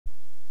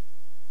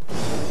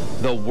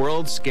The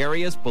world's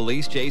scariest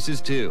police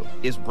chases 2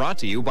 is brought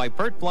to you by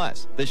Pert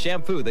Plus, the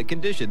shampoo that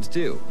conditions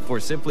 2 for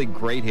simply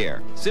great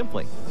hair.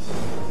 Simply.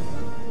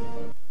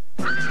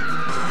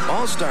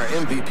 All-Star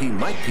MVP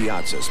Mike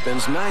Piazza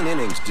spends 9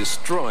 innings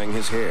destroying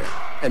his hair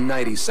and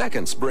 90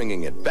 seconds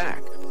bringing it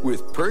back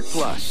with Pert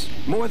Plus.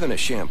 More than a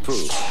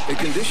shampoo, it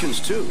conditions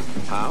too.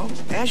 How?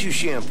 As you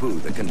shampoo,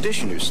 the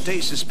conditioners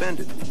stay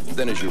suspended.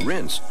 Then as you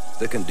rinse,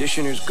 the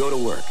conditioners go to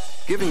work,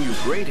 giving you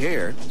great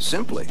hair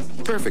simply.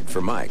 Perfect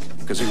for Mike,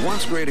 because he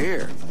wants great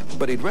hair,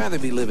 but he'd rather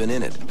be living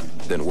in it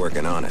than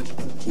working on it.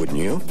 Wouldn't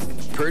you?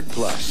 Pert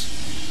Plus.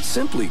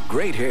 Simply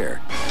great hair.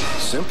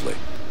 Simply.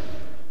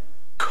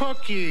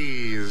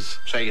 Cookies.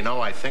 Say, you know,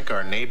 I think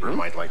our neighbor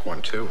might like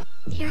one, too.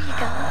 Here you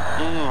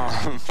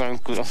go.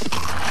 Thank you.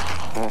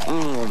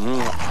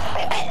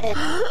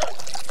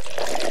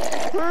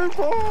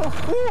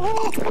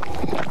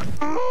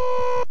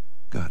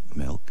 Got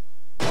milk.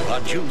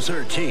 On June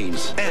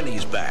 13th,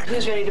 Annie's back.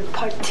 Who's ready to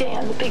party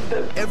on the big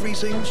boat?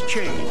 Everything's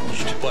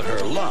changed, but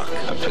her luck...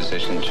 A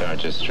physician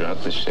charges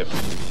throughout the ship.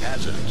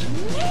 ...hasn't.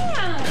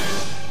 Yeah.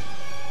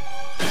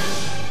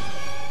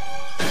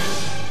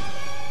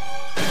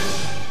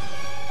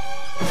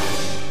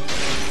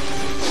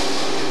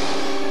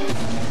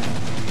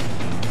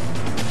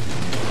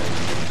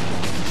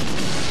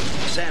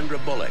 Sandra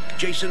Bullock,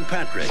 Jason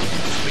Patrick,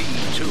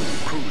 Speed 2,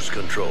 Cruise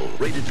Control,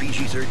 rated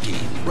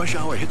PG-13. Rush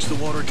Hour hits the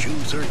water June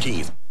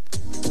 13th.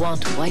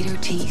 Want whiter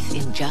teeth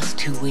in just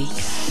 2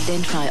 weeks?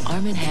 Then try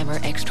Arm & Hammer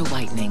Extra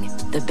Whitening,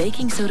 the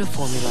baking soda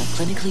formula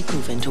clinically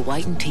proven to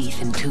whiten teeth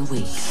in 2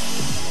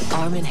 weeks.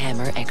 Arm &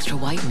 Hammer Extra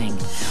Whitening,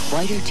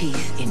 whiter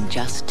teeth in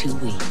just 2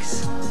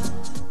 weeks.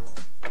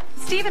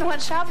 Stephen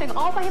went shopping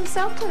all by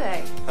himself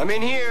today. I'm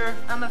in here.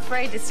 I'm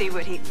afraid to see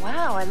what he...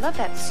 Wow, I love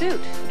that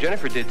suit.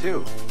 Jennifer did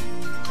too.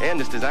 And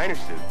this designer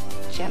suit.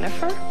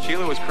 Jennifer?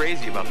 Sheila was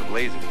crazy about the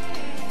blazer.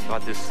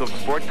 Thought this silk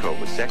sport coat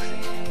was sexy.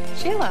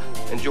 Sheila.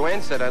 And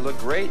Joanne said I look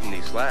great in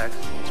these slacks,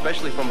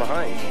 especially from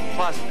behind.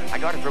 Plus, I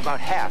got it for about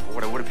half of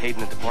what I would have paid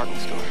in a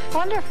department store.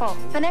 Wonderful.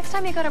 The next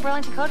time you go to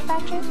Burlington Coat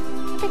Factory,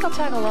 I think I'll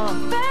tag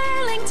along.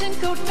 Burlington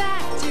Coat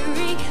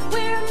Factory,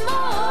 we're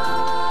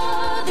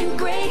more than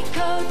great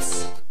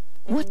coats.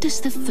 What does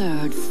the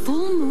third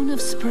full moon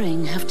of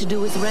spring have to do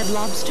with Red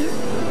Lobster?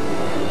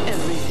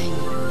 Everything.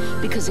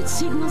 Because it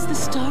signals the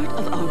start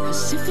of our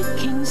Pacific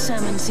King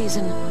salmon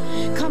season.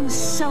 Come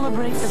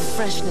celebrate the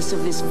freshness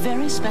of this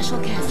very special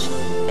catch.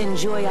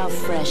 Enjoy our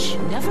fresh,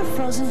 never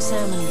frozen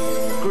salmon.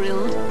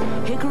 Grilled,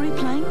 hickory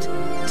planked,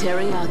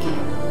 teriyaki.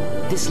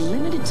 This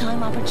limited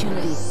time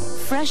opportunity.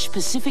 Fresh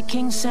Pacific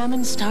King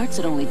salmon starts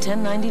at only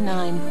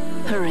 $10.99.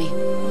 Hurry.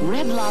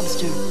 Red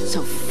Lobster,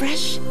 so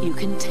fresh you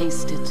can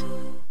taste it.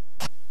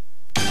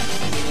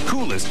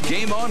 Coolest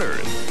game on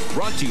earth.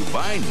 Brought to you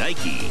by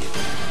Nike.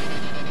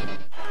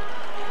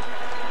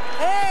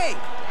 Hey!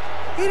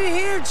 Get in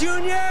here,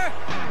 Junior!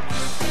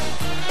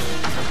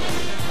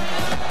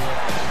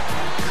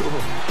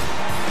 Cool.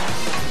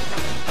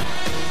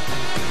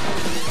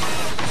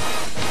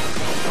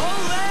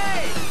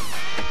 Olay!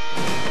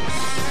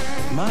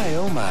 My,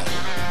 oh my.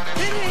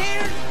 Get in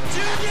here,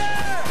 Junior!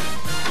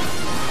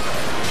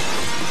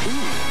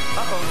 Ooh,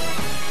 uh-oh.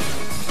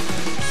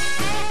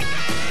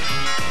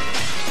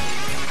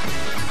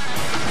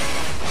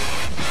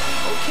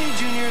 Okay,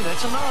 Junior,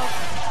 that's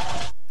enough.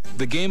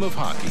 The game of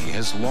hockey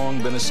has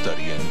long been a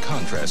study in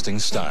contrasting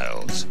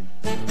styles.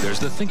 There's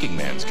the thinking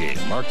man's game,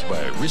 marked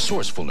by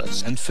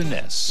resourcefulness and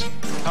finesse.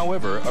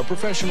 However, a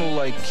professional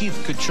like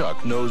Keith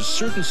Kachuk knows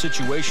certain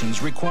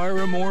situations require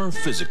a more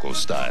physical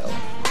style.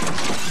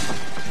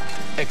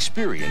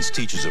 Experience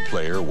teaches a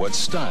player what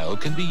style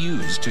can be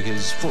used to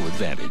his full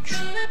advantage.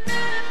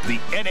 The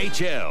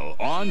NHL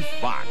on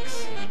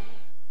Fox.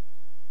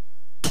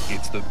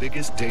 It's the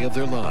biggest day of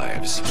their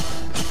lives.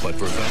 But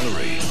for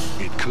Valerie,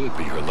 it could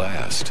be her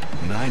last.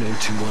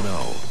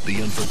 90210,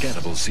 the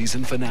unforgettable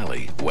season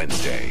finale,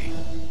 Wednesday.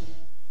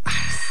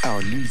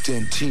 Our new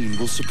Dentine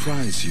will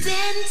surprise you.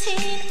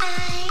 Dentine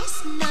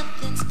Ice,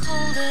 nothing's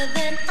colder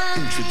than ice.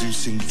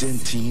 Introducing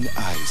Dentine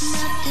Ice.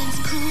 Nothing's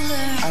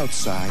cooler.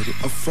 Outside,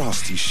 a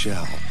frosty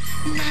shell.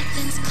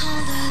 Nothing's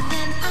colder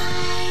than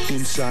ice.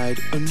 Inside,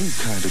 a new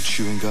kind of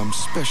chewing gum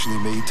specially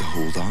made to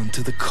hold on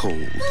to the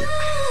cold.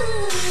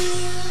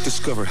 Ooh.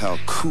 Discover how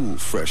cool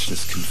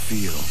freshness can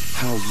feel,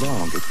 how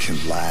long it can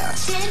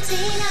last.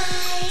 Dentine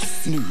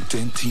Ice. New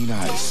Dentine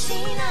Ice.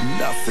 Dentine Ice.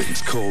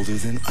 Nothing's colder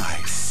than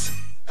ice.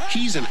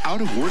 He's an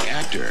out-of-work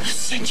actor.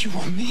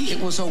 Sensual me. It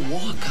was a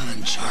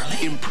walk-on,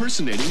 Charlie.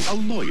 Impersonating a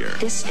lawyer.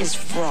 This is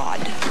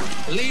fraud.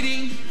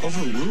 Leading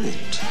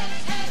overruled.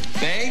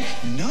 They?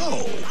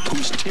 No.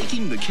 Who's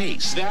taking the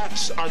case?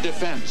 That's our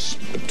defense.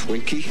 A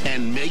Twinkie?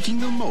 And making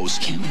the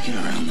most. Can't we get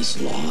around this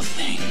law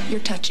thing? You're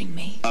touching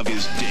me. Of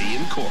his day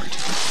in court.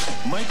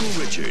 Michael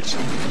Richards.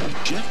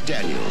 Jeff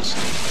Daniels.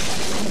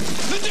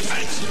 The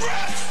defense!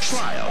 Rest!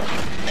 Trial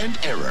and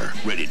Error.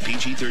 Rated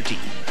PG-13.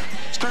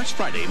 Starts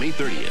Friday, May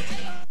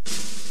 30th.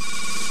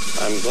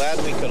 I'm glad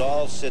we could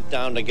all sit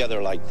down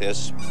together like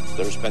this.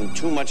 There's been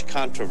too much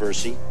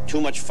controversy, too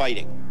much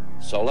fighting.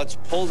 So let's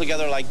pull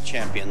together like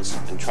champions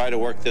and try to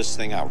work this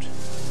thing out.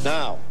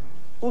 Now,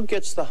 who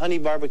gets the honey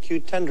barbecue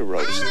tender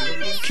roast?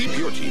 Keep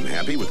your team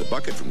happy with a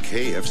bucket from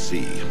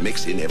KFC.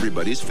 Mix in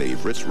everybody's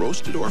favorites,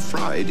 roasted or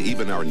fried,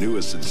 even our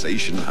newest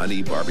sensation,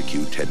 honey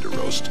barbecue tender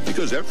roast.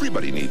 Because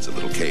everybody needs a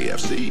little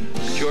KFC.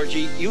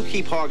 Georgie, you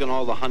keep hogging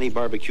all the honey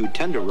barbecue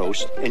tender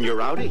roast, and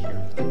you're out of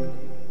here.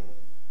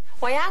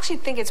 Well, I actually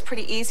think it's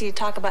pretty easy to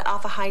talk about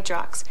alpha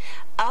hydrox.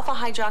 Alpha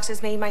hydrox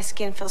has made my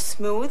skin feel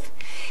smooth.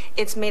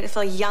 It's made it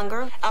feel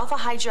younger. Alpha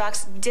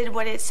hydrox did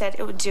what it said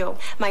it would do.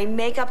 My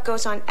makeup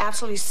goes on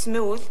absolutely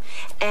smooth,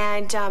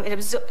 and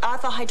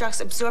alpha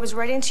hydrox absorbs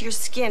right into your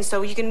skin,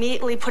 so you can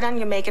immediately put on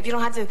your makeup. You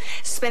don't have to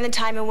spend the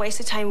time and waste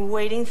the time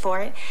waiting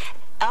for it.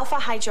 Alpha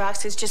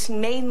hydrox has just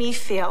made me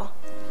feel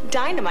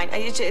dynamite.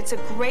 It's a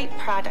great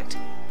product.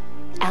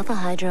 Alpha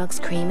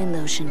hydrox cream and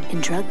lotion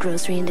in drug,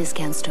 grocery, and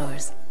discount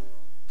stores.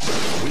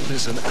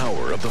 Witness an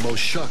hour of the most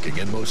shocking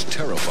and most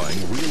terrifying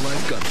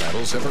real-life gun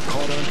battles ever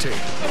caught on tape.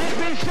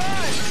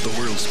 The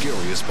world's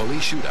scariest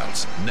police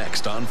shootouts,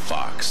 next on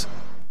Fox.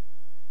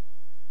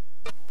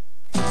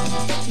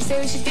 You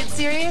say we should get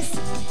serious?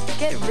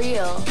 Get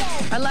real.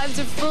 Our lives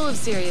are full of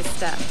serious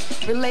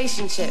stuff.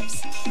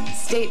 Relationships,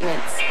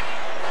 statements,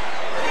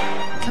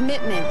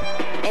 commitment,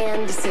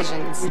 and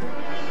decisions.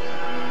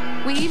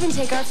 We even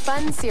take our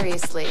fun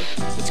seriously,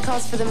 which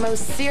calls for the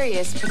most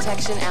serious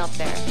protection out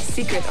there,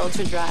 Secret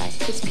Ultra Dry.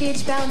 It's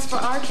pH balanced for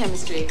our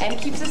chemistry and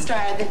keeps us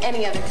drier than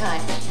any other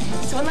kind.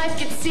 So when life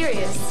gets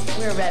serious,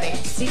 we're ready.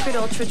 Secret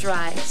Ultra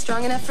Dry,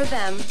 strong enough for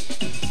them,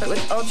 but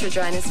with ultra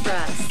dryness for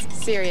us.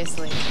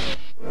 Seriously.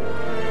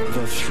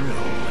 The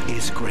thrill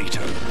is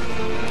greater.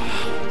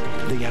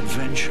 The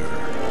adventure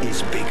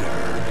is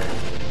bigger.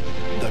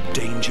 The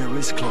danger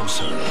is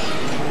closer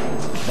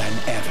than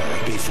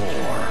ever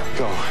before.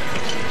 Go.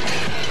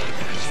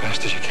 As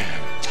fast as you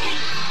can.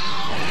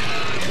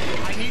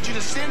 I need you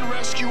to send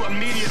rescue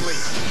immediately.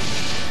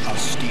 A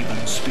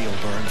Steven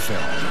Spielberg film.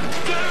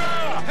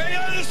 Hang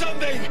on to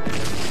something!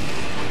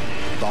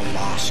 The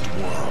Lost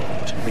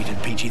World.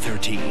 Rated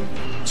PG-13.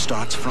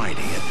 Starts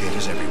Friday at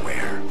theaters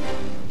everywhere.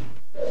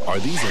 Are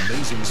these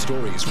amazing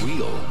stories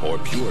real or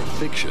pure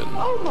fiction?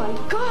 Oh my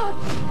God!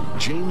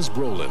 James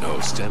Brolin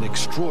hosts an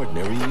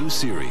extraordinary new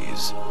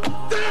series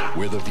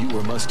where the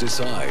viewer must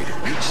decide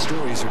which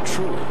stories are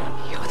true.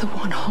 You're the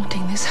one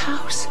holding this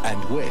house. And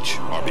which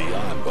are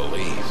beyond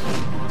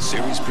belief.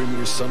 Series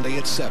premieres Sunday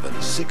at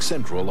 7, 6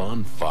 Central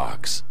on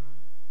Fox.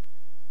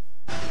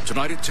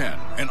 Tonight at 10,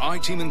 an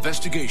I-Team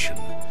investigation.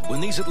 When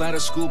these Atlanta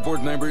school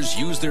board members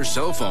use their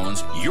cell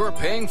phones, you're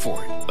paying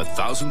for it.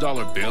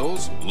 $1,000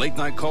 bills,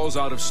 late-night calls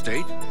out of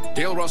state.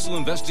 Dale Russell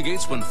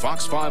investigates when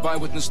Fox 5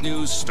 Eyewitness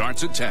News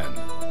starts at 10.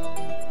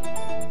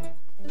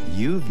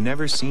 You've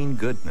never seen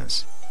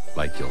goodness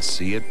like you'll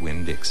see at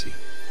Winn-Dixie.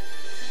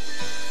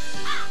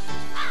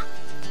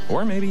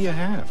 Or maybe you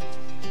have.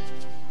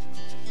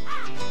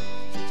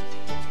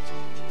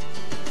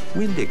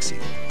 Winn-Dixie.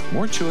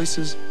 More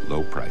choices,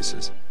 low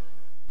prices.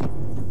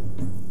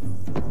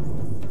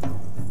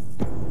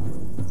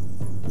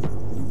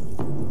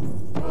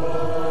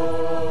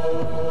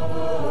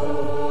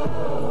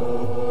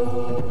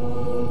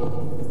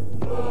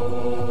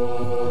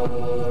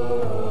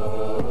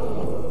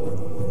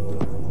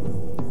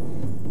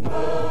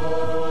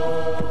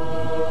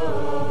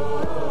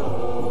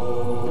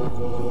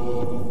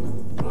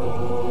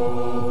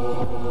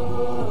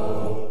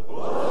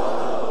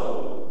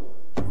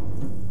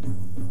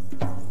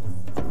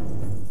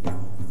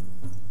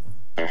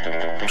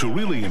 To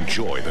really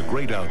enjoy the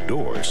great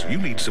outdoors, you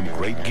need some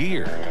great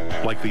gear,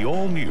 like the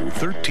all-new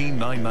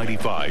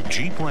 $13,995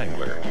 Jeep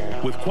Wrangler.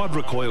 With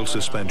quadra-coil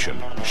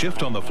suspension,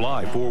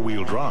 shift-on-the-fly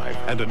four-wheel drive,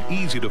 and an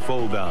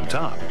easy-to-fold-down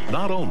top,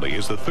 not only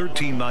is the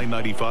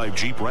 $13,995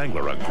 Jeep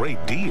Wrangler a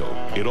great deal,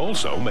 it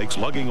also makes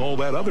lugging all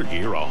that other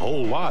gear a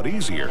whole lot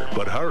easier.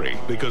 But hurry,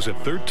 because at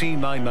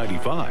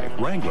 $13,995,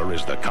 Wrangler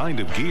is the kind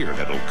of gear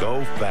that'll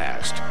go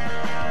fast.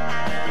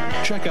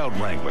 Check out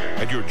Wrangler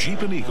at your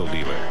Jeep and Eagle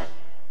dealer.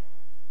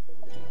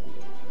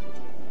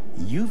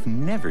 You've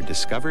never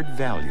discovered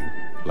value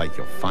like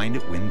you'll find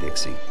at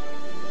Winn-Dixie.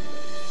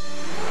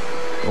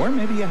 Or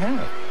maybe you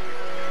have.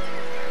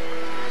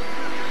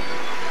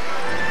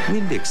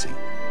 Winn-Dixie.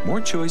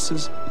 More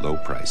choices, low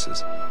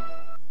prices.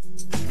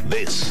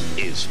 This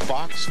is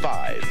Fox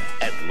 5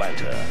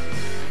 Atlanta.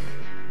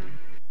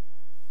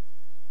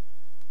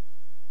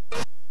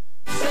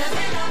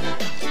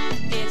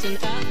 It's an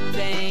up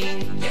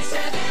thing. It's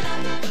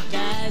 7-Up.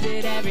 Does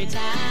it every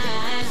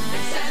time.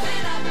 It's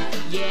 7-Up.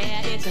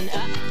 Yeah, it's an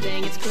up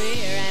thing. It's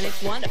clear and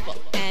it's wonderful.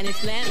 And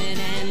it's lemon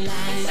and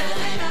lime.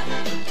 7-Up.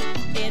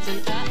 It's an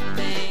up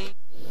thing.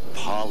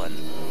 Pollen,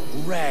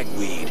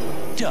 ragweed,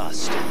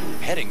 dust,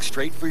 heading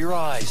straight for your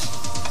eyes.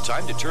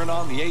 Time to turn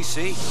on the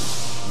AC.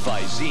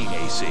 Visine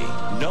AC.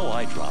 No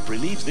eye drop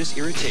relieves this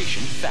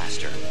irritation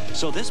faster.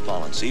 So this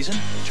pollen season,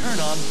 turn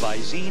on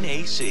Visine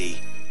AC.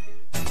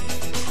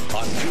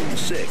 On June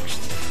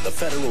 6th, the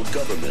federal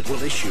government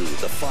will issue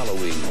the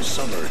following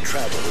summer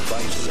travel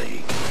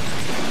advisory.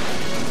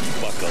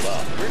 Buckle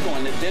Well, we're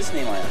going to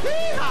Disneyland.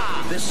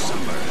 Yeehaw! This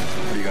summer.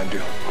 What are you gonna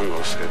do? I'm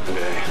gonna skip the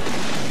day.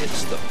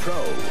 It's the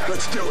pro.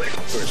 Let's do it.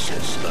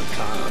 Versus the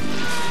con.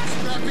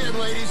 Strap in,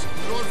 ladies.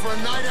 Going for a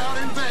night out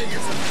in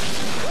Vegas.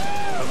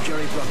 From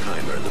Jerry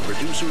Bruckheimer, the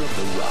producer of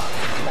The Rock.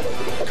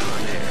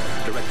 Con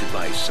Air, directed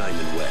by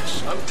Simon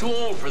West. I'm too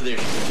old for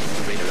this.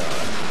 Rated R.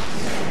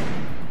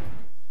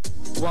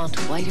 Want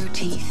whiter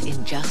teeth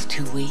in just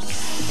 2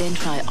 weeks? Then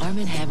try Arm &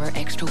 Hammer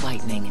Extra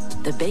Whitening,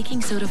 the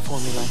baking soda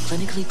formula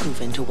clinically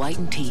proven to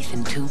whiten teeth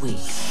in 2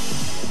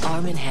 weeks.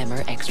 Arm &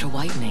 Hammer Extra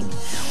Whitening,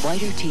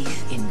 whiter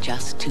teeth in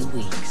just 2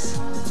 weeks.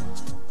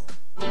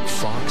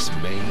 Fox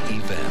May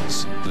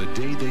events. The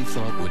day they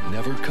thought would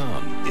never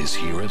come is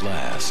here at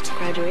last.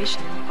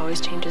 Graduation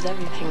always changes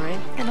everything, right?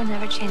 It'll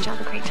never change all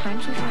the great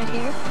times we've had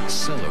here.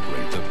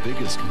 Celebrate the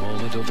biggest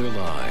moment of their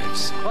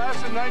lives.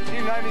 Class of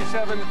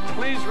 1997,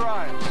 please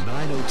rise.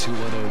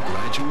 90210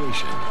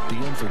 Graduation, the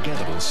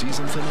unforgettable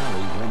season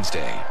finale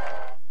Wednesday.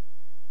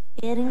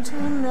 Getting to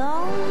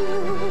know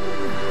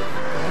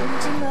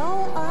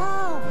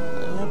all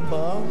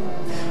about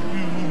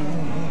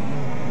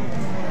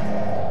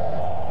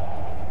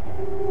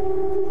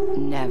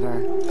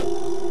Never.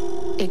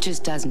 It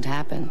just doesn't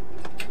happen.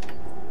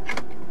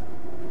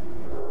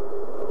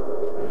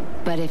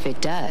 But if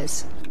it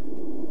does,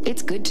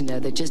 it's good to know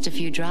that just a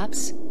few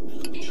drops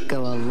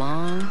go a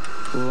long,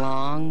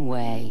 long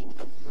way.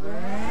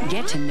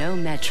 Get to know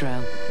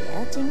Metro.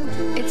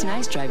 It's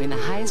nice driving the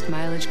highest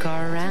mileage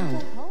car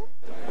around.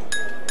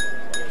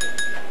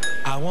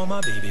 I want my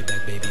baby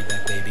back, baby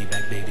back, baby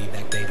back, baby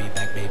back, baby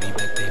back, baby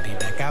back, baby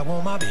back. I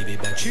want my baby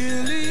back.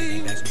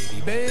 Chili,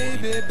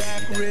 baby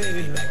back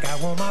rib. I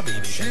want my baby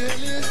back.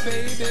 Chili's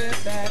baby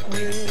back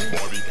rib.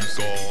 Barbecue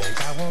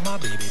sauce. I want my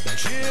baby back.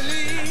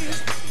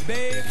 Chili's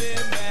baby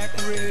back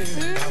rib.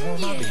 I want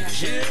my baby.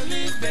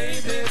 Chili's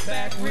baby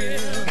back rib.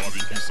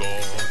 Barbecue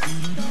sauce.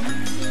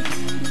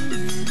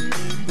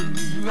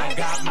 I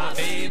got my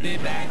baby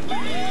back.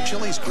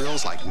 Chili's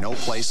grills like no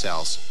place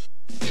else.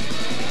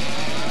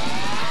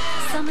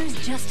 Summer's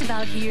just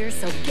about here,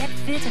 so get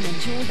fit and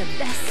enjoy the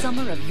best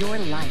summer of your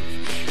life.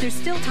 There's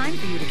still time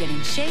for you to get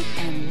in shape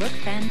and look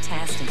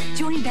fantastic.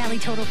 Join Bally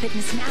Total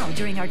Fitness now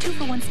during our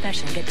 2-for-1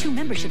 special. Get 2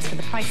 memberships for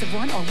the price of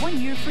 1 or 1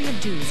 year free of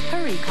dues.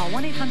 Hurry, call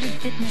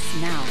 1-800-FITNESS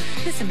now.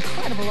 This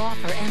incredible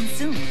offer ends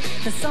soon.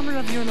 The summer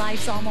of your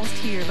life's almost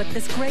here, but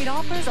this great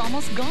offer's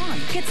almost gone.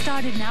 Get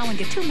started now and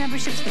get 2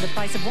 memberships for the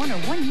price of 1 or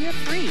 1 year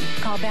free.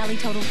 Call Bally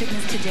Total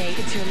Fitness today.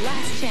 It's your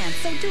last chance,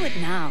 so do it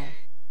now.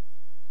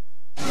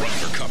 Run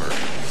for cover.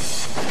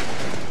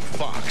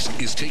 Fox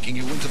is taking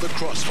you into the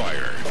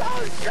crossfire.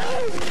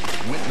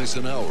 Witness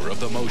an hour of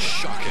the most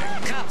shocking.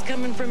 Cops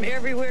coming from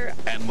everywhere.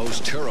 And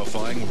most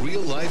terrifying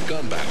real-life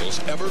gun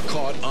battles ever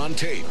caught on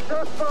tape.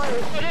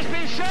 Just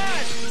be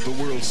shot! The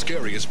world's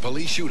scariest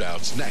police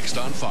shootouts next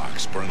on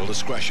Fox. Parental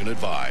discretion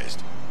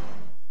advised.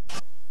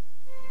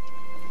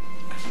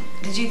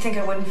 Did you think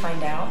I wouldn't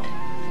find out?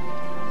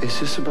 Is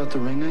this about the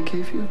ring I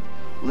gave you?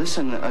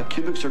 Listen, a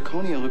cubic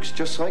zirconia looks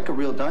just like a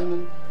real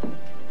diamond.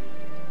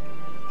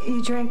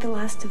 You drank the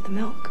last of the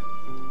milk.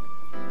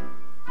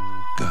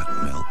 Got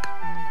milk?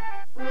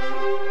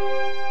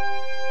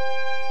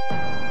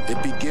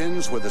 It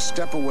begins with a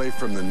step away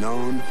from the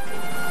known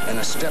and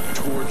a step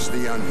towards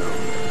the unknown.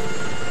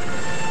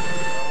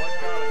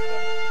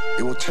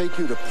 It will take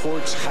you to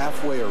ports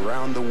halfway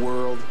around the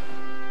world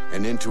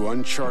and into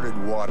uncharted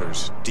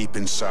waters deep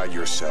inside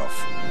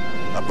yourself.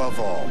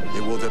 Above all,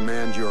 it will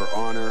demand your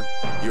honor,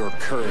 your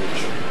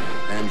courage,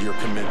 and your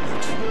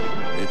commitment.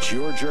 It's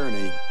your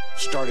journey.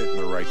 Start it in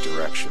the right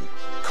direction.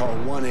 Call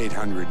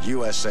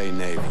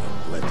 1-800-USA-NAVY.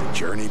 Let the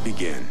journey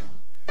begin.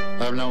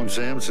 I've known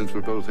Sam since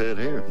we both had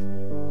hair.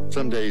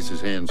 Some days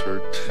his hands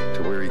hurt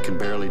to where he can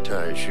barely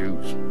tie his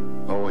shoes.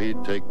 Oh,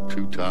 he'd take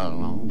 2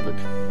 Tylenol, but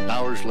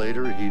hours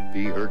later he'd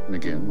be hurting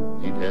again.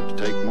 He'd have to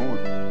take more.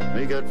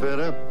 He got fed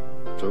up,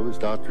 so his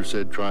doctor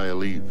said try a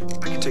leave.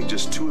 I could take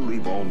just 2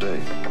 Aleve all day.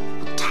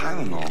 But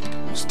Tylenol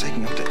was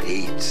taking up to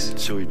 8.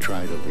 So he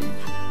tried a leave.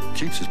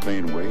 Keeps his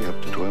pain away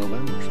up to 12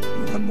 hours.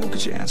 What more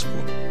could you ask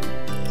for?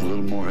 A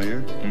little more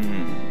hair?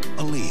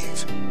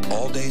 Aleve.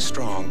 All day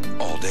strong,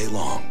 all day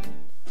long.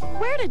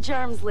 Where do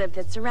germs live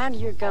that surround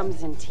your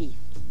gums and teeth?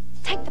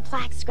 Take the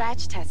plaque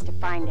scratch test to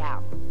find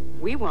out.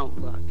 We won't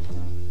look.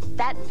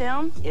 That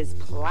film is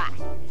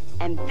plaque,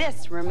 and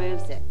this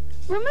removes it.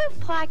 Remove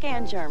plaque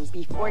and germs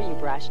before you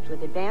brushed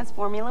with advanced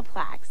formula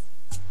plaques.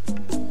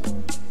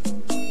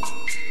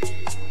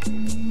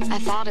 I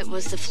thought it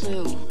was the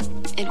flu.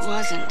 It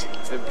wasn't.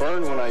 It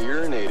burned when I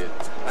urinated.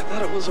 I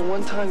thought it was a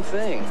one-time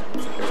thing.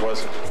 It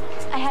wasn't.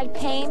 I had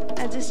pain,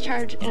 a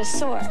discharge, and a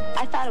sore.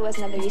 I thought it was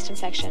another yeast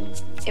infection.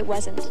 It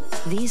wasn't.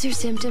 These are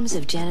symptoms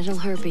of genital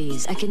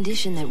herpes, a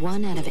condition that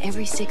 1 out of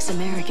every 6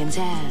 Americans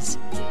has.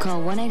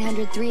 Call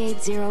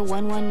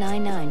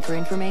 1-800-380-1199 for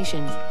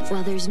information.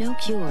 While there's no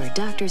cure,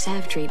 doctors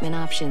have treatment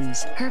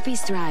options.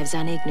 Herpes thrives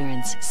on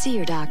ignorance. See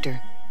your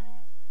doctor.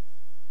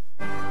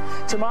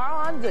 Tomorrow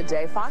on Good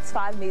Day, Fox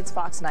 5 meets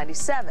Fox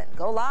 97.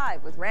 Go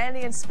live with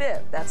Randy and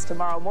Spiv. That's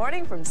tomorrow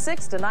morning from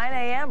 6 to 9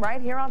 a.m.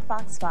 right here on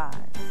Fox 5.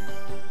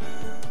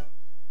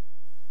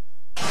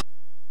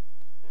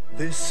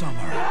 This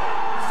summer,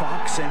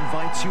 Fox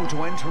invites you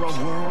to enter a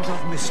world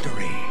of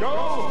mystery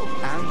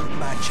and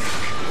magic.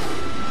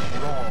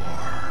 Roar.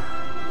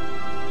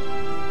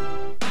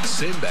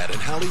 Sinbad and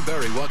Halle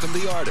Berry welcome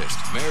the artist,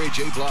 Mary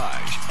J.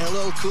 Blige,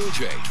 LL Cool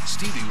J,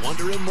 Stevie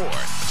Wonder, and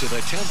more to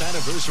the 10th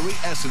Anniversary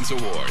Essence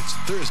Awards,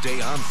 Thursday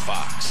on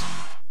Fox.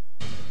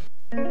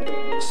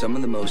 Some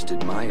of the most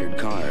admired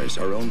cars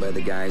are owned by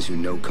the guys who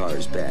know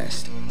cars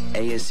best.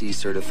 ASE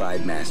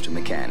certified master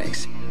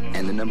mechanics.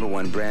 And the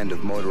 #1 brand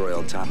of motor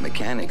oil top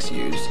mechanics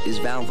use is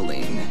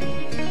Valvoline.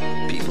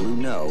 People who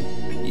know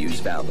use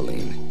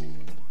Valvoline.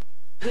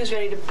 Who's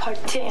ready to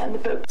party on the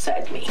boat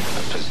beside me?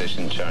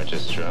 Position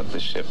charges throughout the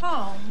ship.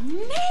 Oh,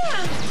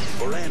 man!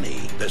 For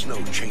Annie, there's no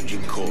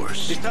changing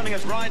course. He's turning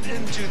us right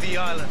into the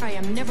island. I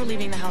am never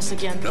leaving the house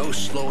again. No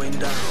slowing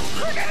down.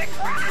 We're gonna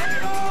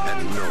cry!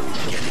 And no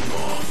getting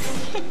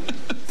off.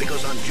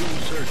 Because on June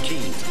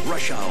 13th,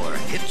 Rush Hour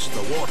hits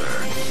the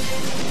water.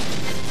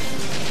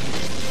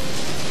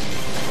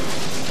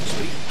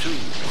 Speed 2,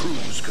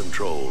 cruise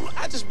control.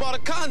 I just bought a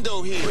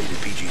condo here.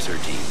 Rated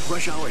PG-13.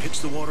 Rush Hour hits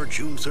the water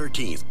June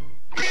 13th.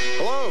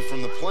 Hello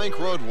from the Plank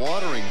Road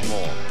Watering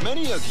Hole.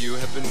 Many of you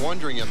have been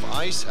wondering if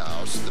Ice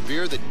House, the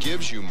beer that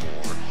gives you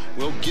more,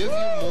 will give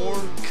you more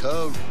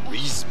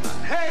charisma.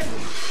 Hey!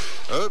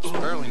 Oops,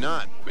 apparently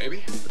not.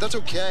 Maybe. But that's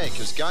okay,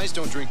 because guys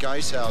don't drink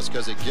Ice House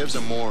because it gives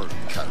them more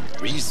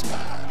charisma.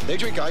 They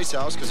drink Ice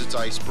House because it's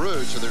ice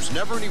brewed, so there's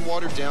never any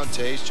watered down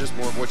taste, just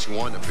more of what you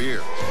want in a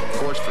beer. Of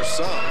course, for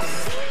some,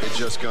 it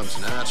just comes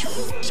natural.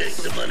 Take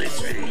the money,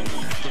 tree.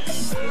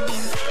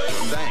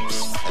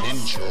 Thanks, and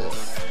enjoy.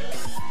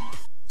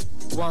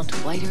 Want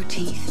whiter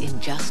teeth in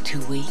just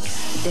 2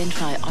 weeks? Then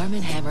try Arm &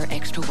 Hammer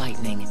Extra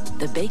Whitening,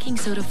 the baking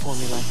soda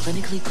formula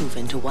clinically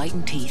proven to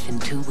whiten teeth in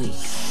 2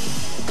 weeks.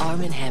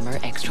 Arm & Hammer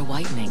Extra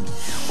Whitening,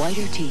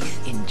 whiter teeth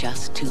in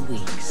just 2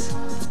 weeks.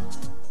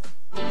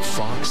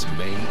 Fox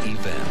May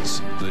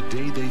events. The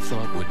day they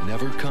thought would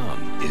never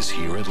come is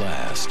here at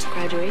last.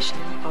 Graduation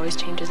always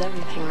changes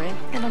everything, right?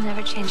 It'll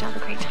never change all the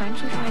great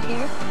times we've had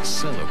here.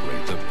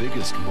 Celebrate the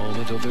biggest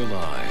moment of their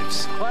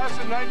lives. Class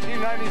of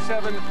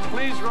 1997,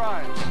 please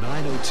rise.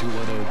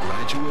 90210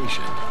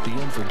 Graduation, the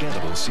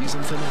unforgettable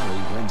season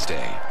finale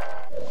Wednesday.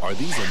 Are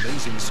these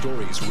amazing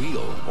stories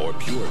real or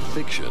pure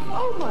fiction?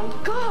 Oh my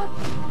God!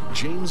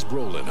 James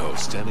Brolin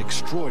hosts an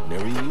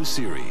extraordinary new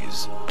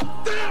series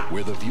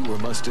where the viewer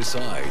must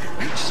decide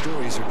which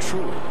stories are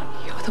true.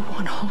 You're the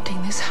one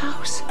holding this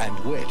house. And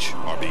which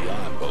are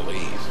beyond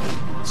belief.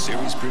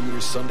 Series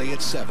premieres Sunday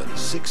at 7,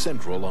 6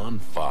 Central on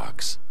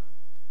Fox.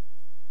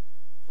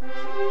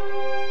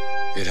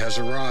 It has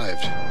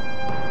arrived.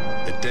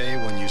 The day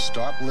when you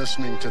stop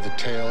listening to the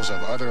tales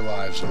of other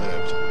lives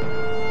lived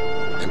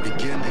and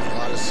begin the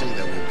odyssey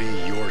that will be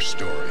your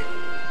story.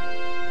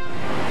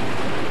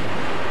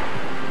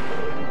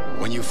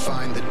 When you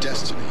find the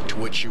destiny to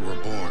which you were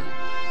born,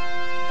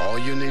 all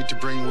you need to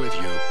bring with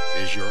you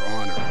is your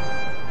honor,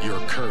 your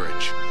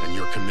courage, and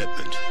your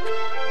commitment.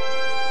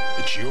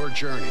 It's your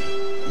journey.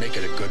 Make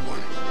it a good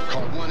one.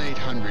 Call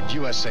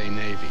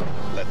 1-800-USA-NAVY.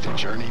 Let the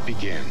journey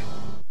begin.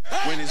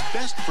 When his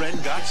best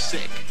friend got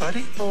sick,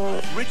 Buddy?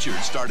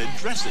 Richard started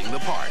dressing the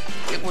part.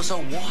 It was a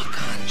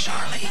walk-on,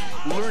 Charlie.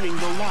 Learning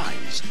the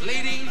lines.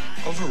 Lady,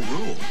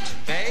 overruled.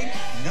 Beg?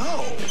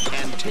 No.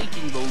 And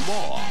taking the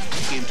law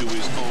into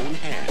his own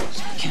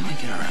hands. Can't we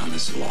get around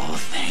this law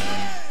thing?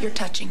 You're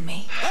touching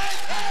me.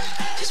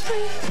 Just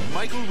breathe.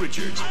 Michael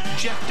Richards,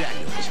 Jeff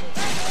Daniels.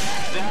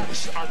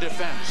 That's our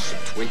defense.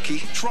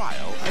 Twinkie.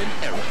 Trial and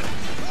error.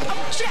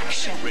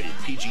 Objection. Rated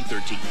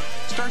PG-13.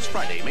 Starts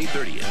Friday, May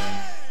 30th.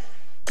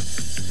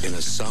 In a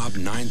Saab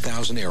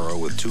 9000 Aero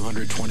with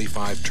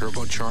 225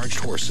 turbocharged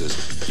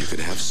horses, you could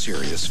have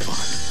serious fun.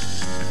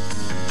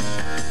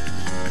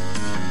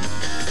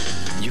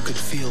 You could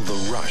feel the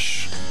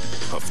rush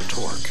of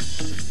torque.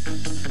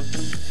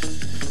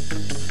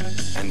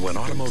 And when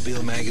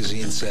Automobile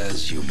Magazine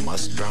says you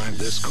must drive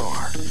this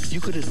car,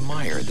 you could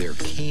admire their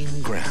keen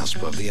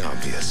grasp of the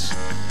obvious.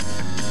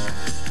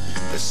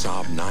 The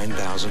Saab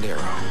 9000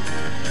 Aero.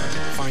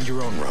 Find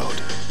your own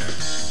road.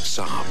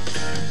 Saab.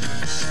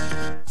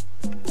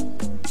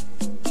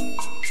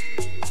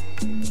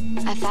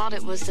 I thought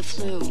it was the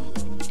flu.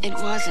 It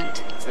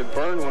wasn't. It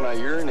burned when I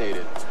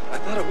urinated. I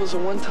thought it was a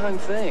one-time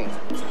thing.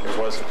 It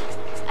wasn't.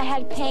 I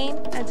had pain,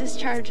 a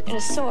discharge, and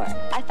a sore.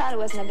 I thought it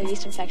was another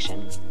yeast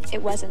infection.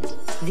 It wasn't.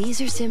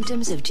 These are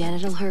symptoms of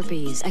genital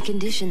herpes, a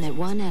condition that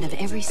 1 out of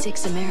every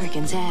 6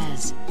 Americans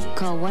has.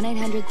 Call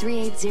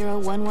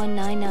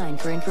 1-800-380-1199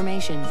 for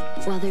information.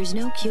 While there's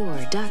no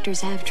cure,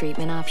 doctors have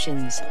treatment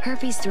options.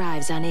 Herpes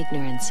thrives on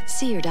ignorance.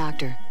 See your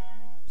doctor.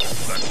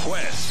 The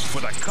quest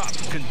for the cup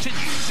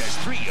continues as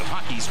 3 of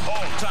hockey's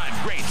all-time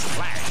greats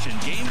clash in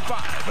Game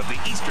 5 of the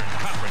Eastern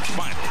Conference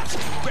Finals.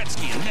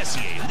 Gretzky and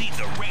Messier lead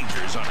the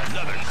Rangers on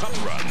another cup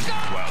run,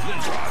 while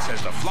Lindros has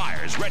the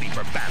Flyers ready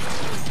for battle.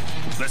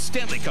 The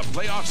Stanley Cup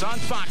playoffs on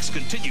Fox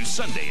continue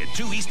Sunday at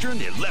 2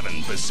 Eastern,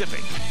 11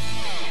 Pacific.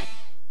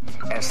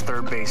 As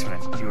third baseman,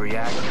 you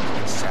react to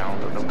the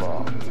sound of the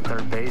ball.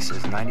 Third base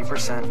is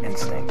 90%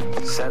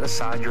 instinct. Set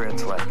aside your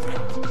intellect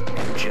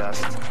and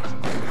just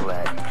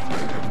let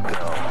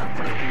go.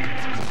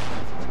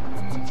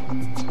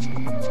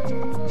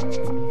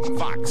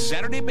 Fox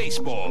Saturday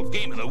Baseball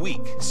Game of the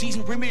Week.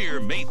 Season premiere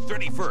May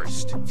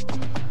 31st.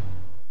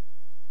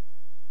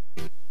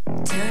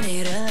 Turn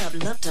it up,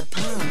 love to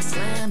pump,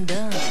 slam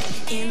dunk.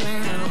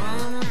 Inline or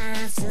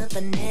online,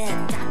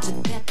 Supernet, Dr.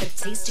 Pepper,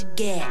 taste to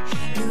get.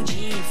 Blue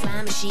Jean,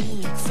 fly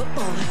machine,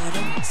 football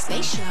hurdle,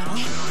 space shuttle,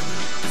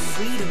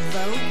 free to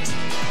vote,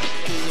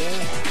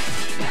 yeah.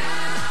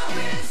 Now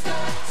is the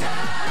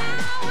time.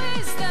 Now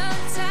is the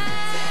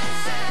time.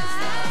 This is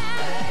the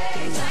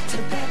place.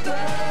 Dr.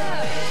 Pepper.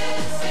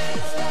 This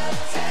is the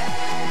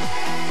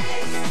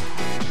taste.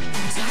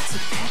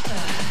 Dr.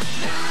 Pepper.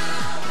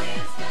 Now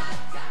is the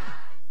time.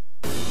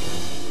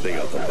 They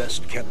are the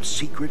best kept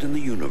secret in the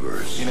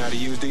universe. You know how to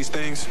use these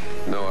things?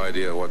 No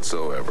idea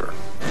whatsoever.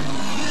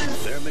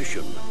 Their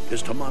mission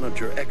is to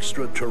monitor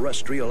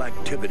extraterrestrial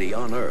activity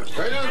on Earth.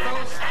 How you doing,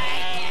 fellas?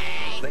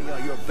 They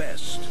are your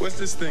best. What's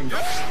this thing?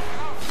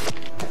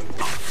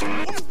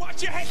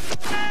 Watch your head.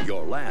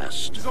 Your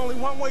last. There's only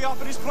one way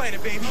off of this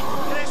planet, baby.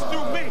 And that's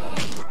through me.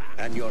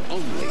 And your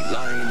only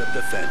line of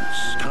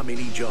defense. Tommy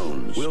Lee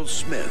Jones, Will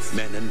Smith,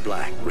 Men in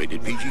Black.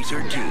 Rated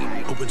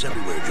PG-13. Opens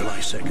everywhere July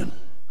 2nd.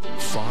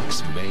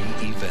 Fox May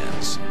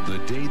Events. The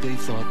day they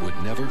thought would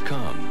never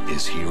come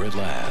is here at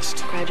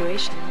last.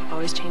 Graduation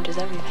always changes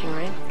everything,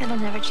 right? It'll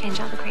never change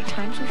all the great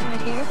times we've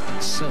had here.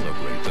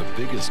 Celebrate the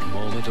biggest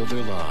moment of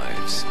their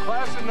lives.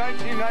 Class of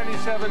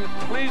 1997,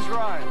 please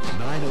rise.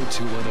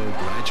 90210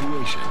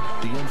 Graduation.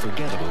 The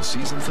unforgettable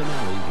season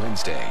finale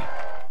Wednesday.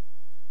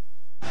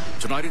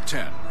 Tonight at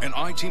 10, an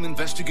I-Team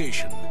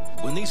investigation.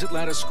 When these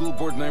Atlanta school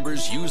board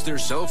members use their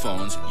cell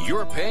phones,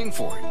 you're paying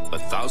for it.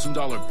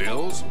 $1,000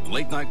 bills,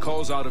 late-night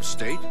calls out of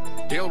state.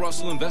 Dale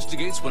Russell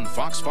investigates when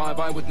Fox 5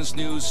 Eyewitness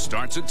News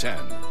starts at 10.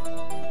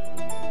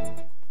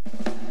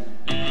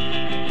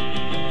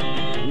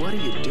 What do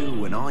you do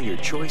when all your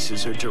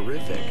choices are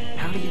terrific?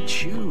 How do you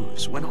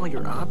choose when all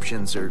your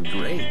options are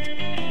great?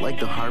 Like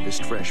the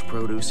Harvest Fresh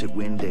produce at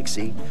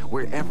Winn-Dixie,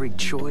 where every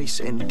choice,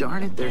 and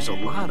darn it, there's a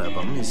lot of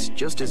them, is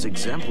just as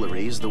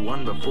exemplary as the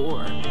one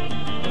before.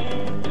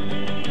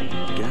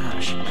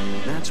 Gosh,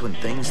 that's when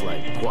things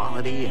like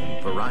quality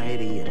and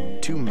variety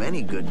and too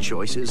many good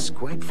choices,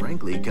 quite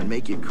frankly, can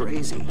make you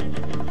crazy.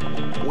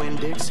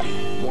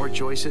 Winn-Dixie, more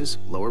choices,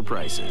 lower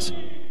prices.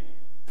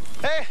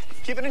 Hey,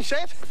 keeping in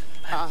shape?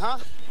 Uh-huh.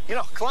 You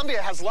know,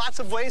 Columbia has lots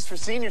of ways for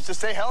seniors to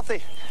stay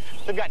healthy.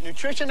 They've got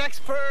nutrition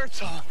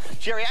experts,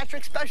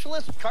 geriatric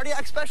specialists,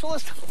 cardiac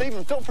specialists. They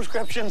even fill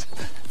prescriptions.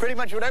 Pretty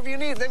much whatever you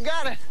need, they've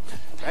got it.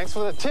 Thanks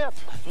for the tip.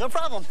 No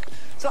problem.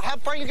 So how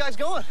far are you guys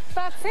going?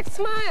 About 6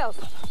 miles.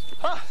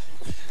 Huh.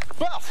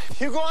 Well,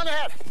 you go on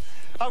ahead.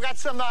 I've got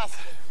some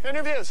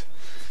interviews.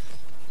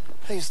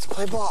 I used to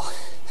play ball.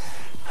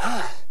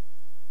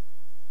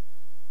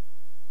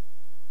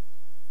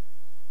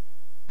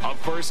 A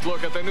first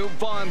look at the new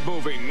Bond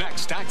movie,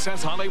 next,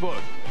 Access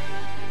Hollywood.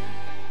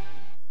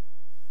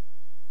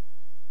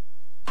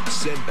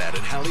 Sinbad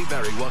and Halle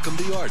Berry welcome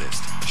the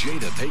artist,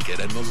 Jada Pinkett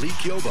and Malik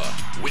Yoba,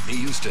 Whitney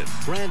Houston,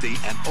 Brandy,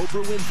 and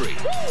Oprah Winfrey.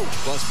 Woo!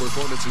 Plus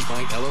performances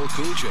by LL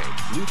Cool J,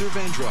 Luther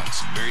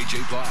Vandross, Mary J.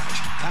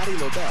 Blige, Patti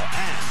LaBelle,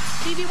 and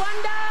Stevie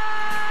Wonder!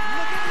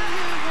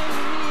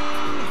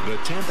 the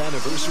 10th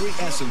Anniversary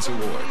Essence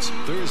Awards,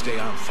 Thursday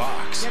on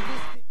Fox.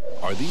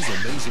 Are these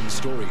amazing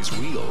stories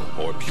real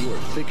or pure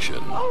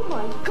fiction? Oh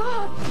my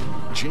God!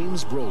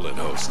 James Brolin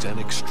hosts an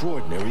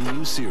extraordinary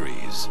new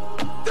series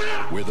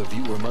where the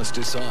viewer must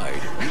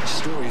decide which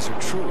stories are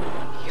true.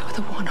 You're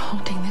the one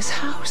holding this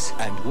house.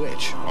 And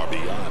which are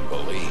beyond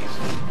belief.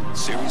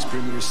 Series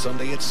premieres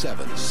Sunday at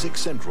 7,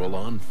 6 Central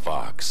on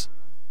Fox.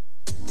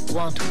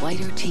 Want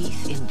whiter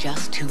teeth in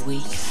just 2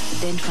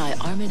 weeks? Then try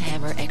Arm &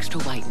 Hammer Extra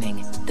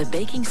Whitening, the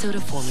baking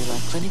soda formula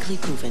clinically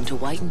proven to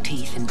whiten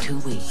teeth in 2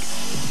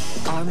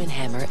 weeks. Arm &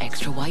 Hammer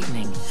Extra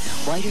Whitening,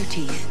 whiter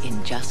teeth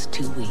in just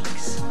 2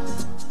 weeks.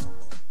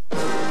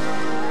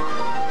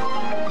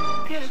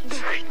 Ты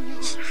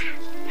отдохнешь.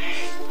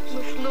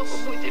 Мы снова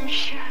будем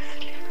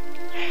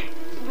счастливы.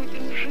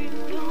 Будем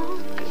жить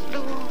долго,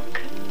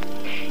 долго,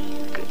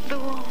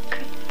 долго.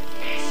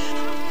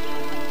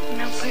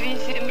 Нам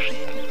повезем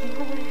жизнь.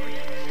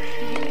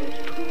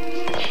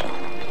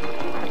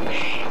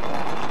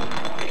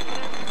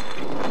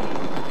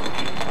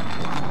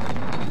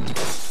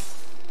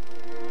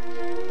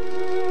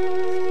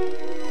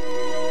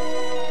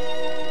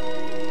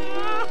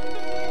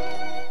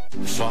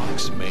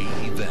 Fox May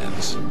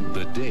Events,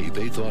 the day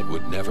they thought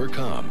would never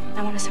come,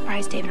 I want to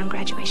surprise David on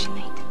graduation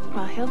night.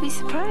 Well, he'll be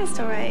surprised,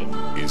 all right.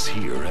 is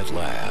here at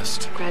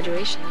last.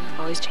 Graduation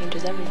always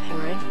changes everything,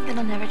 right?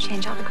 It'll never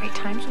change all the great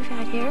times we've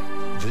had here.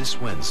 This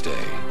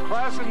Wednesday,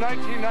 Class of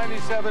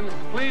 1997,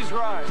 please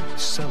rise.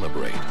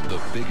 celebrate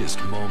the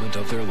biggest moment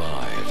of their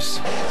lives.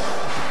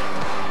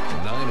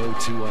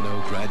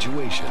 90210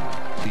 Graduation,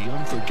 the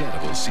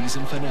unforgettable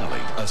season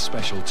finale, a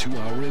special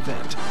 2-hour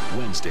event,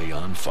 Wednesday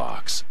on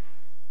Fox.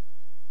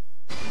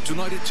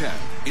 Tonight at 10,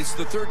 it's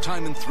the third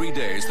time in 3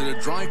 days that a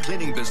dry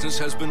cleaning business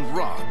has been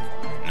robbed.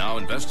 Now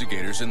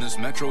investigators in this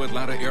metro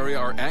Atlanta area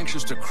are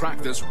anxious to crack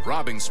this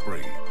robbing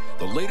spree.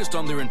 The latest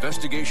on their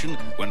investigation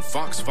when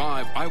Fox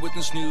 5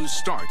 Eyewitness News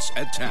starts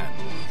at 10.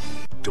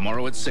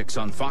 Tomorrow at 6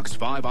 on Fox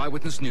 5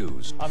 Eyewitness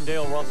News. I'm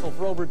Dale Russell.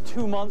 For over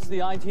 2 months,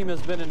 the I-Team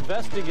has been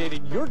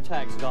investigating your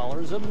tax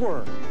dollars at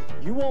work.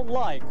 You won't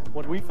like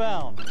what we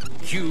found.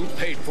 Q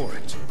paid for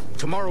it.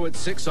 Tomorrow at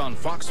 6 on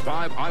Fox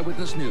 5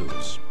 Eyewitness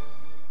News.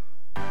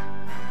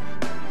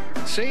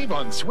 Save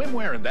on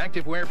swimwear and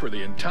activewear for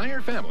the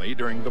entire family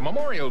during the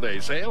Memorial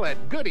Day sale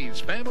at Goody's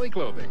Family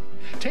Clothing.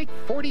 Take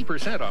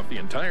 40% off the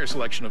entire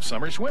selection of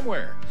summer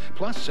swimwear.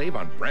 Plus, save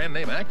on brand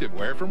name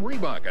activewear from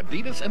Reebok,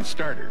 Adidas, and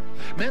Starter.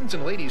 Men's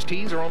and ladies'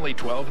 tees are only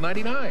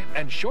 $12.99,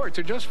 and shorts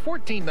are just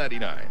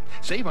 $14.99.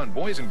 Save on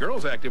boys and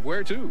girls'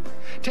 activewear, too.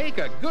 Take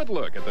a good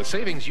look at the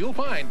savings you'll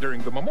find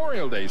during the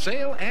Memorial Day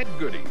sale at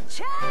Goody's.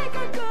 Take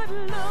a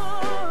good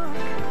look.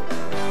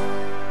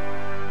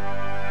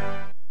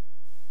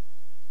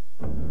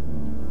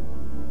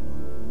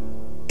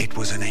 It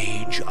was an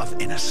age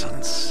of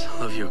innocence. I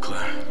love you,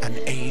 Claire. An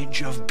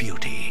age of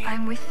beauty.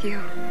 I'm with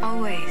you,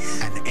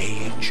 always. An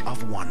age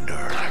of wonder.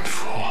 I'm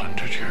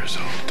 400 years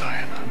old,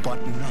 Diana.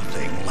 But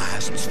nothing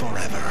lasts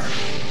forever.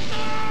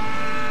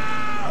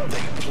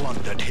 They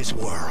plundered his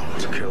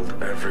world.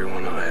 Killed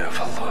everyone I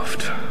ever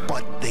loved.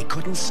 But they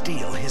couldn't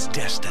steal his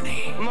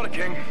destiny. I'm not a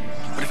king,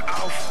 but if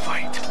our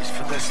fight is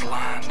for this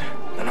land,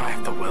 then I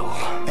have the will.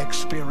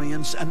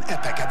 Experience an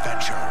epic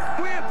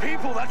adventure. We're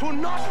people that will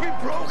not be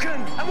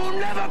broken and will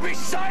never be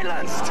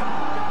silenced.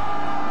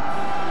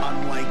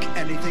 Unlike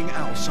anything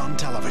else on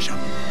television.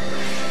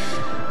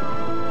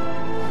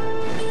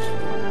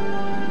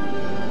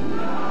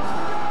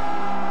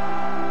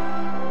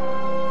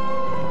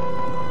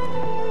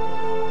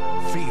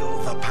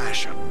 Feel the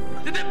passion.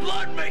 Did the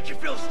blood make you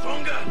feel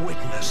stronger?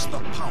 Witness the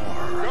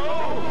power.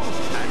 Go!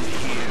 And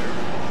hear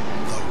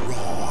the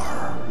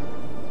roar.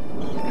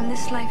 From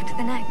this life to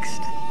the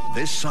next.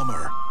 This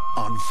summer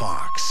on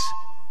Fox.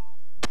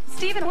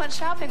 Steven went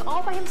shopping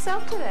all by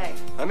himself today.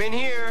 I'm in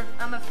here.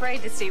 I'm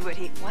afraid to see what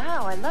he...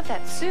 Wow, I love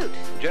that suit.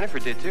 Jennifer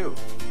did too.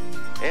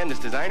 And this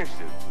designer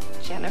suit.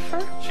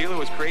 Jennifer? Sheila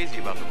was crazy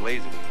about the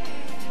blazer.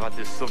 Thought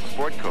this silk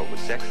sport coat was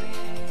sexy.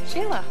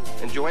 Sheila.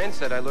 And Joanne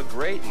said I look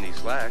great in these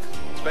slacks,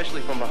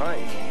 especially from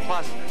behind.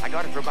 Plus, I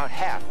got it for about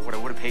half of what I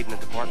would have paid in a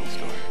department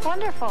store.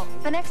 Wonderful.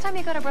 The next time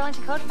you go to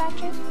Burlington Coat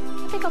Factory,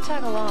 I think I'll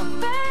tag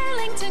along.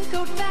 Burlington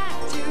Coat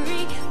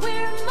Factory,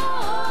 we're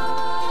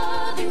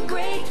more than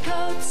great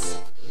coats.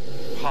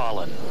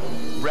 Pollen,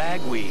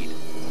 ragweed,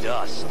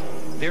 dust.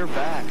 They're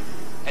back,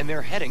 and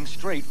they're heading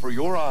straight for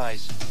your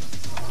eyes.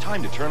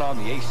 Time to turn on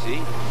the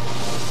AC.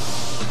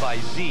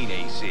 Visine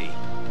AC.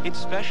 It's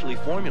specially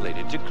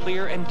formulated to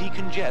clear and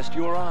decongest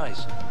your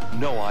eyes.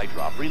 No eye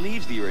drop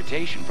relieves the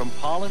irritation from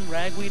pollen,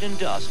 ragweed, and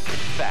dust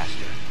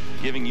faster,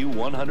 giving you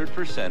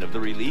 100% of the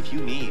relief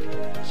you need.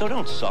 So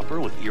don't suffer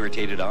with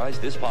irritated eyes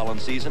this pollen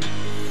season.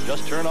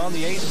 Just turn on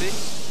the AC,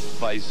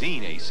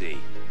 Visine AC,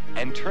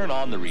 and turn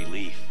on the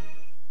relief.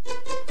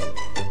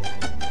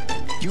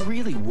 You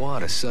really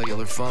want a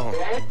cellular phone,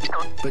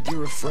 but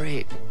you're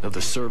afraid of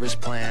the service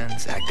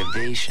plans,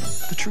 activation,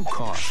 the true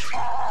cost.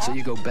 So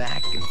you go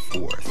back and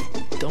forth.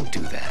 Don't do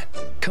that.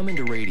 Come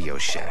into Radio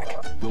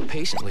Shack. We'll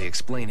patiently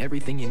explain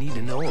everything you need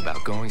to know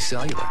about going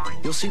cellular.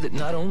 You'll see that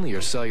not only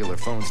are cellular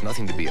phones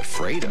nothing to be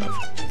afraid of,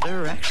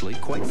 they're actually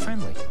quite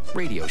friendly.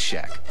 Radio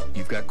Shack.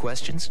 You've got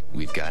questions,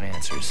 we've got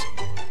answers.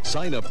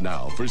 Sign up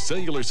now for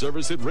cellular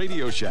service at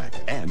Radio Shack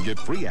and get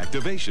free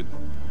activation.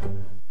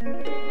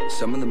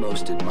 Some of the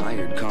most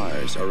admired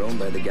cars are owned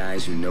by the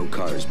guys who know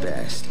cars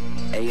best.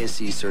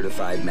 ASE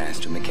certified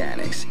master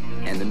mechanics.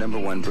 And the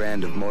 #1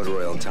 brand of motor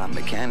oil top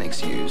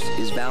mechanics use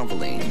is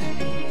Valvoline.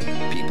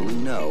 People who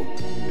know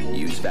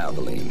use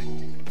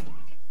Valvoline.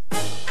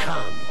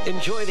 Come,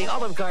 enjoy the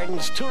Olive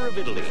Garden's tour of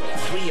Italy.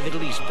 3 of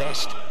Italy's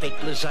best: baked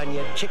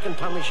lasagna, chicken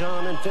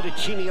parmesan, and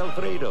fettuccine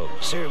alfredo.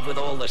 Served with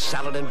all the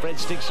salad and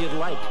breadsticks you'd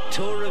like.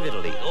 Tour of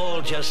Italy,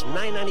 all just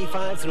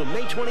 $9.95 through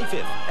May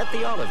 25th at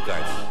the Olive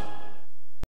Garden.